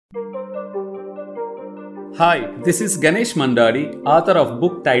Hi, this is Ganesh Mandadi, author of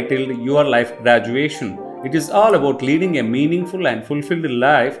book titled Your Life Graduation. It is all about leading a meaningful and fulfilled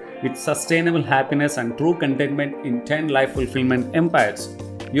life with sustainable happiness and true contentment in 10 life fulfillment empires.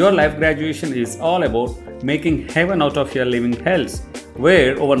 Your Life Graduation is all about making heaven out of your living hells,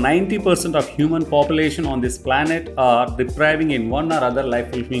 where over 90% of human population on this planet are depriving in one or other life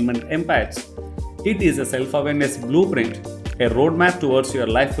fulfillment empires. It is a self-awareness blueprint, a roadmap towards your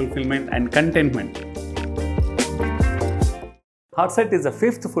life fulfillment and contentment. Heartset is the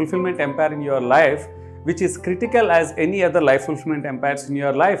fifth fulfillment empire in your life, which is critical as any other life fulfillment empires in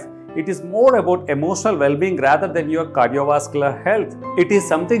your life. It is more about emotional well-being rather than your cardiovascular health. It is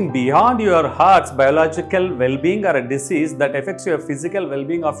something beyond your heart's biological well-being or a disease that affects your physical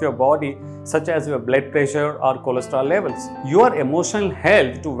well-being of your body, such as your blood pressure or cholesterol levels. Your emotional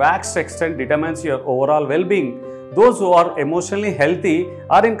health to vast extent determines your overall well-being. Those who are emotionally healthy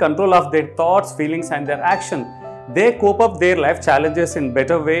are in control of their thoughts, feelings and their action. They cope up their life challenges in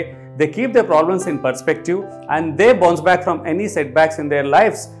better way, they keep their problems in perspective and they bounce back from any setbacks in their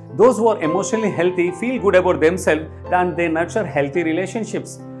lives. Those who are emotionally healthy feel good about themselves and they nurture healthy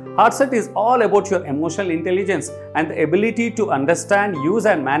relationships. Heartset is all about your emotional intelligence and the ability to understand, use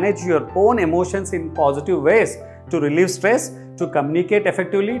and manage your own emotions in positive ways, to relieve stress, to communicate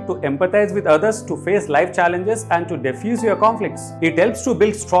effectively, to empathize with others, to face life challenges and to diffuse your conflicts. It helps to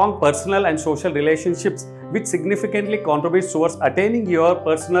build strong personal and social relationships, which significantly contributes towards attaining your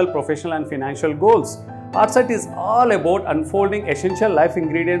personal, professional and financial goals. Heartset is all about unfolding essential life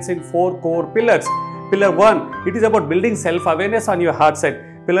ingredients in 4 core pillars. Pillar 1, it is about building self-awareness on your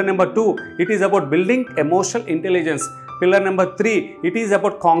heartset. Pillar number 2, it is about building emotional intelligence. Pillar number 3, it is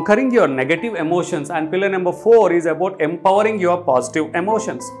about conquering your negative emotions, and pillar number 4 is about empowering your positive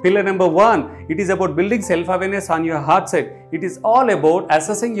emotions. Pillar number 1, it is about building self-awareness on your heartset. It is all about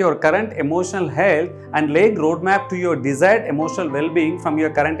assessing your current emotional health and laying roadmap to your desired emotional well-being from your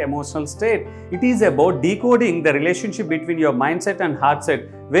current emotional state. It is about decoding the relationship between your mindset and heartset,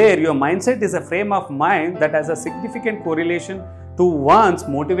 where your mindset is a frame of mind that has a significant correlation to one's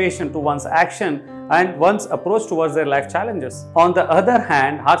motivation, to one's action and one's approach towards their life challenges. On the other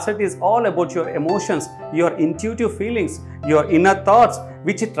hand, Heartset is all about your emotions, your intuitive feelings, your inner thoughts,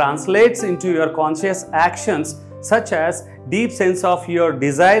 which it translates into your conscious actions, such as deep sense of your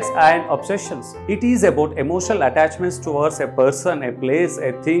desires and obsessions. It is about emotional attachments towards a person, a place,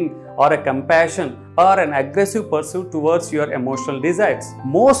 a thing, or a compassion, or an aggressive pursuit towards your emotional desires.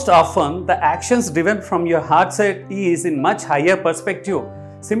 Most often, the actions driven from your heartset is in much higher perspective,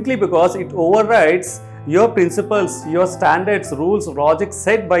 simply because it overrides your principles, your standards, rules, logic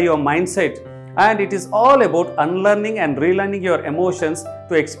set by your mindset. And it is all about unlearning and relearning your emotions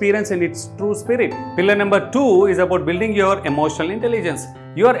to experience in its true spirit. Pillar number 2 is about building your emotional intelligence.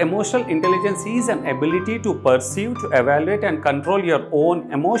 Your emotional intelligence is an ability to perceive, to evaluate and control your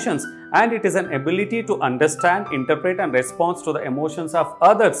own emotions, and it is an ability to understand, interpret and respond to the emotions of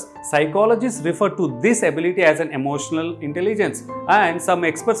others. Psychologists refer to this ability as an emotional intelligence, and some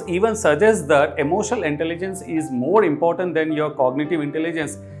experts even suggest that emotional intelligence is more important than your cognitive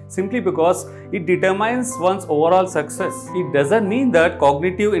intelligence, simply because it determines one's overall success. It doesn't mean that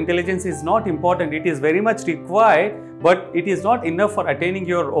cognitive intelligence is not important. It is very much required, but it is not enough for attaining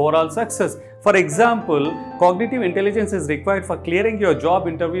your overall success. For example, cognitive intelligence is required for clearing your job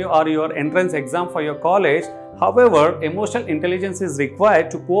interview or your entrance exam for your college. However, emotional intelligence is required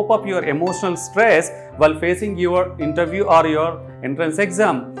to cope up your emotional stress while facing your interview or your entrance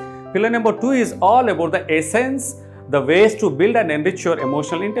exam. Pillar number 2 is all about the essence, the ways to build and enrich your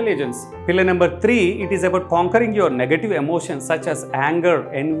emotional intelligence. Pillar number 3, it is about conquering your negative emotions such as anger,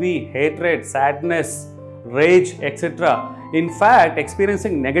 envy, hatred, sadness, rage, etc. In fact,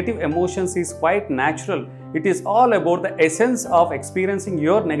 experiencing negative emotions is quite natural. It is all about the essence of experiencing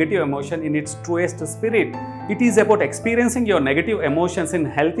your negative emotion in its truest spirit. It is about experiencing your negative emotions in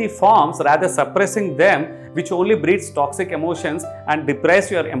healthy forms rather suppressing them, which only breeds toxic emotions and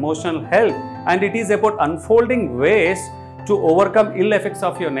depresses your emotional health. And it is about unfolding ways to overcome ill effects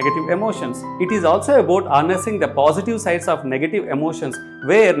of your negative emotions. It is also about harnessing the positive sides of negative emotions,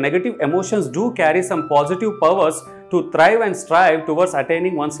 where negative emotions do carry some positive powers to thrive and strive towards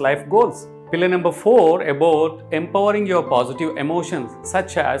attaining one's life goals. Pillar number 4, about empowering your positive emotions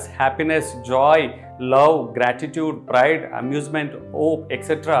such as happiness, joy, love, gratitude, pride, amusement, hope,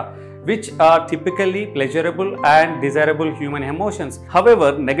 etc., which are typically pleasurable and desirable human emotions.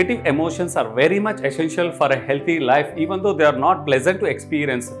 However, negative emotions are very much essential for a healthy life, even though they are not pleasant to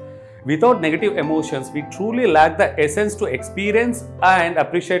experience. Without negative emotions, we truly lack the essence to experience and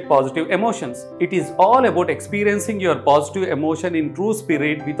appreciate positive emotions. It is all about experiencing your positive emotion in true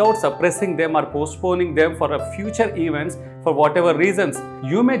spirit without suppressing them or postponing them for future events for whatever reasons.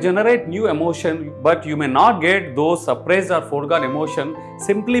 You may generate new emotion, but you may not get those suppressed or foregone emotion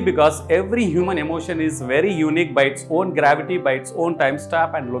simply because every human emotion is very unique by its own gravity, by its own time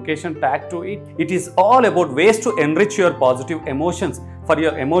stamp and location tagged to it. It is all about ways to enrich your positive emotions for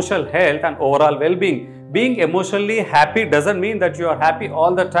your emotional health and overall well-being. Being emotionally happy doesn't mean that you are happy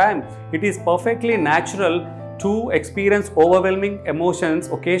all the time. It is perfectly natural to experience overwhelming emotions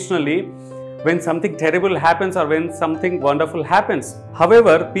occasionally when something terrible happens or when something wonderful happens.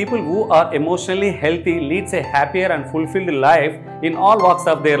 However, people who are emotionally healthy leads a happier and fulfilled life in all walks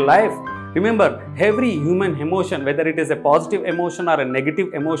of their life. Remember, every human emotion, whether it is a positive emotion or a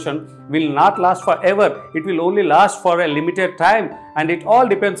negative emotion, will not last forever. It will only last for a limited time, and it all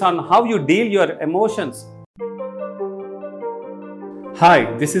depends on how you deal your emotions.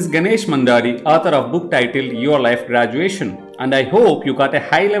 Hi, this is Ganesh Mandari, author of book titled Your Life Graduation, and I hope you got a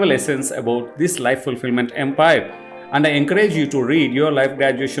high-level essence about this life fulfillment empire. And I encourage you to read Your Life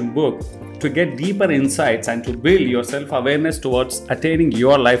Graduation book to get deeper insights and to build your self-awareness towards attaining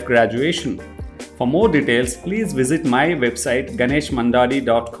your life graduation. For more details, please visit my website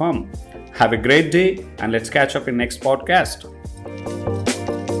ganeshmandadi.com. Have a great day and let's catch up in next podcast.